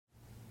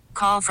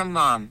call from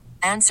mom.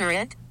 Answer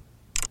it.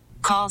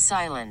 Call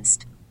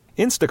silenced.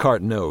 Instacart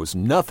knows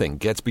nothing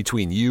gets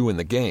between you and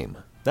the game.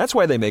 That's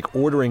why they make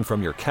ordering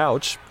from your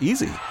couch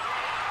easy.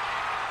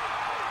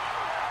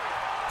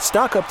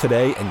 Stock up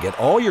today and get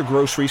all your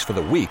groceries for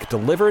the week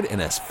delivered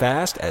in as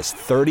fast as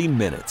 30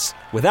 minutes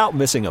without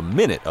missing a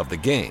minute of the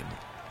game.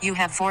 You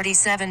have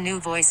 47 new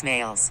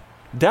voicemails.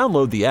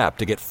 Download the app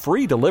to get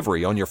free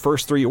delivery on your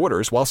first 3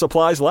 orders while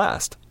supplies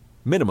last.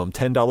 Minimum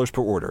 $10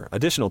 per order.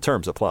 Additional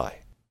terms apply.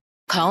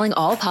 Calling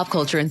all pop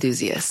culture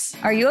enthusiasts.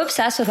 Are you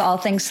obsessed with all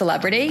things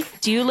celebrity?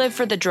 Do you live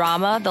for the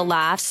drama, the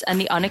laughs,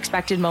 and the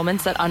unexpected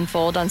moments that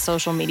unfold on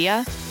social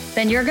media?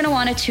 Then you're going to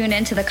want to tune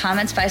in to the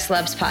Comments by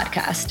Celebs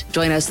podcast.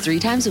 Join us 3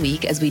 times a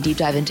week as we deep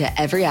dive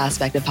into every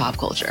aspect of pop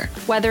culture.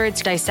 Whether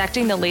it's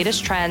dissecting the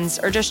latest trends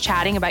or just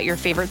chatting about your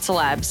favorite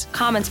celebs,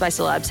 Comments by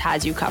Celebs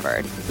has you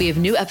covered. We have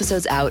new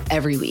episodes out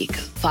every week.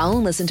 Follow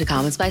and listen to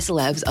Comments by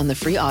Celebs on the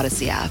free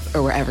Odyssey app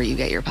or wherever you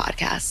get your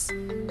podcasts.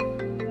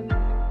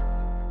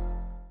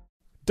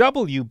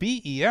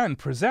 WBEN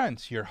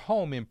presents your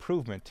home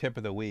improvement tip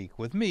of the week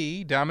with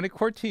me, Domenic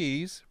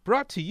Cortese,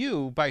 brought to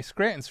you by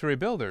Scranton Surrey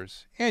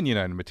Builders and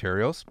United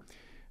Materials.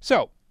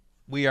 So,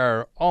 we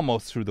are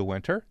almost through the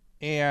winter,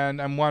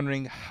 and I'm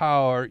wondering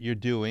how you're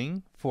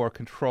doing for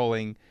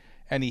controlling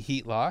any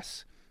heat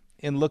loss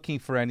and looking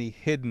for any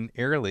hidden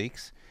air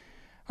leaks.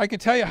 I can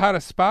tell you how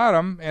to spot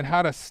them and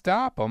how to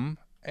stop them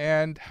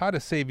and how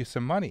to save you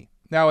some money.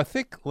 Now, a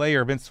thick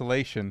layer of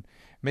insulation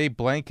may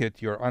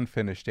blanket your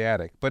unfinished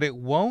attic, but it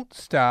won't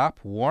stop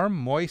warm,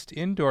 moist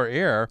indoor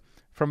air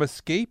from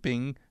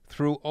escaping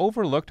through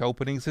overlooked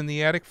openings in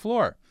the attic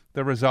floor.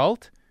 The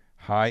result?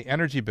 High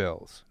energy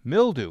bills,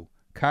 mildew,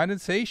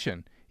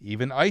 condensation,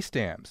 even ice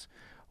dams.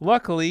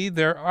 Luckily,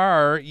 there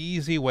are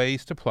easy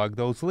ways to plug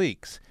those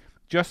leaks.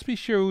 Just be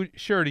sure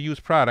to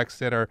use products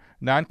that are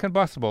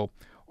non-combustible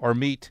or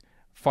meet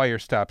fire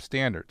stop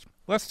standards.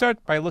 Let's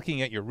start by looking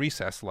at your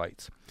recess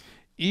lights.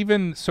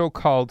 Even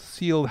so-called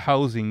sealed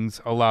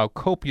housings allow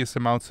copious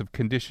amounts of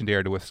conditioned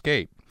air to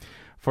escape.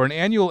 For an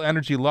annual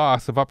energy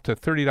loss of up to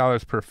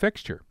 $30 per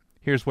fixture,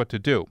 here's what to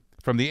do.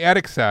 From the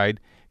attic side,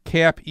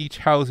 cap each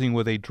housing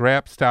with a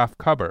drap stop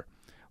cover,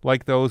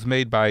 like those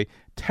made by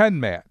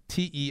Tenmat,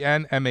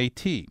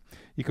 T-E-N-M-A-T.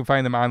 You can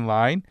find them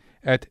online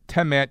at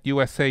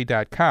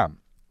tenmatusa.com.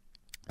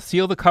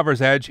 Seal the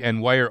cover's edge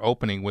and wire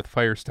opening with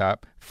fire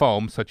stop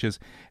foam, such as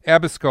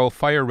Abisco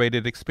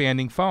fire-rated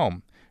expanding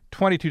foam.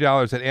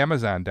 $22 at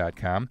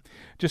Amazon.com.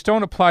 Just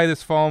don't apply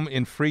this foam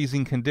in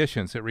freezing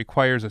conditions. It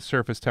requires a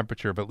surface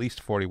temperature of at least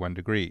 41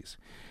 degrees.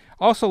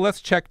 Also,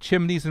 let's check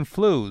chimneys and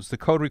flues. The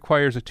code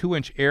requires a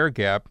 2-inch air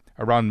gap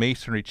around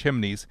masonry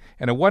chimneys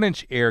and a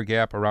 1-inch air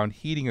gap around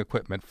heating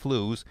equipment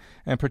flues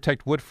and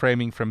protect wood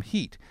framing from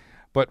heat,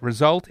 but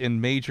result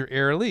in major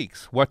air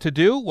leaks. What to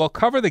do? Well,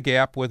 cover the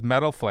gap with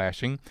metal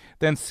flashing,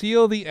 then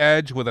seal the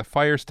edge with a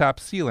fire stop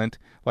sealant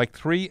like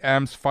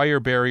 3M's Fire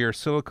Barrier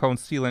Silicone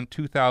Sealant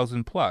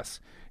 2000 Plus.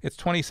 It's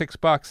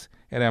 $26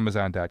 at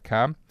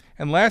Amazon.com.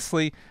 And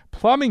lastly,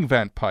 plumbing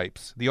vent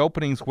pipes. The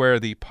openings where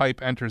the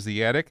pipe enters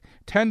the attic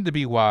tend to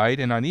be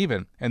wide and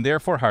uneven and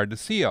therefore hard to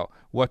seal.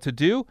 What to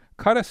do?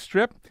 Cut a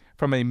strip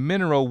from a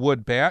mineral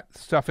wood bat,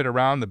 stuff it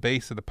around the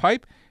base of the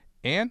pipe,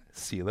 and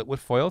seal it with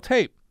foil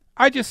tape.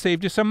 I just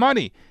saved you some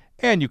money,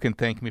 and you can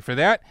thank me for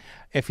that.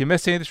 If you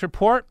missed any of this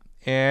report,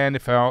 and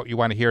if you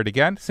want to hear it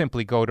again,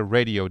 simply go to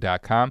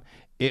radio.com.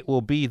 It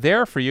will be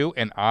there for you,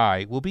 and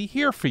I will be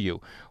here for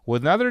you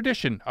with another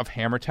edition of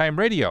Hammer Time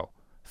Radio.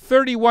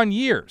 31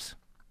 years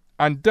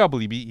on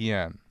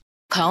WBEN.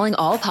 Calling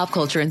all pop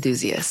culture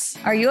enthusiasts.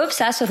 Are you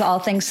obsessed with all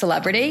things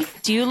celebrity?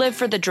 Do you live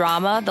for the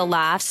drama, the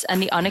laughs,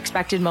 and the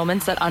unexpected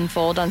moments that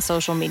unfold on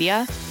social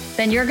media?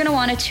 Then you're going to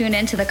want to tune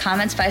in to the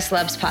Comments by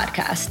Celebs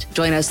podcast.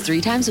 Join us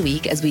 3 times a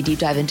week as we deep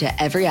dive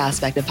into every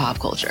aspect of pop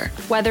culture.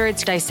 Whether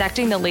it's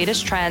dissecting the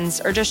latest trends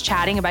or just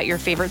chatting about your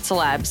favorite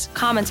celebs,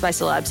 Comments by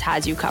Celebs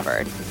has you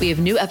covered. We have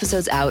new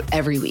episodes out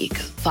every week.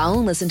 Follow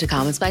and listen to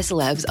Comments by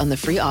Celebs on the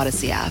free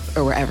Odyssey app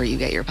or wherever you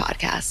get your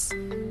podcasts.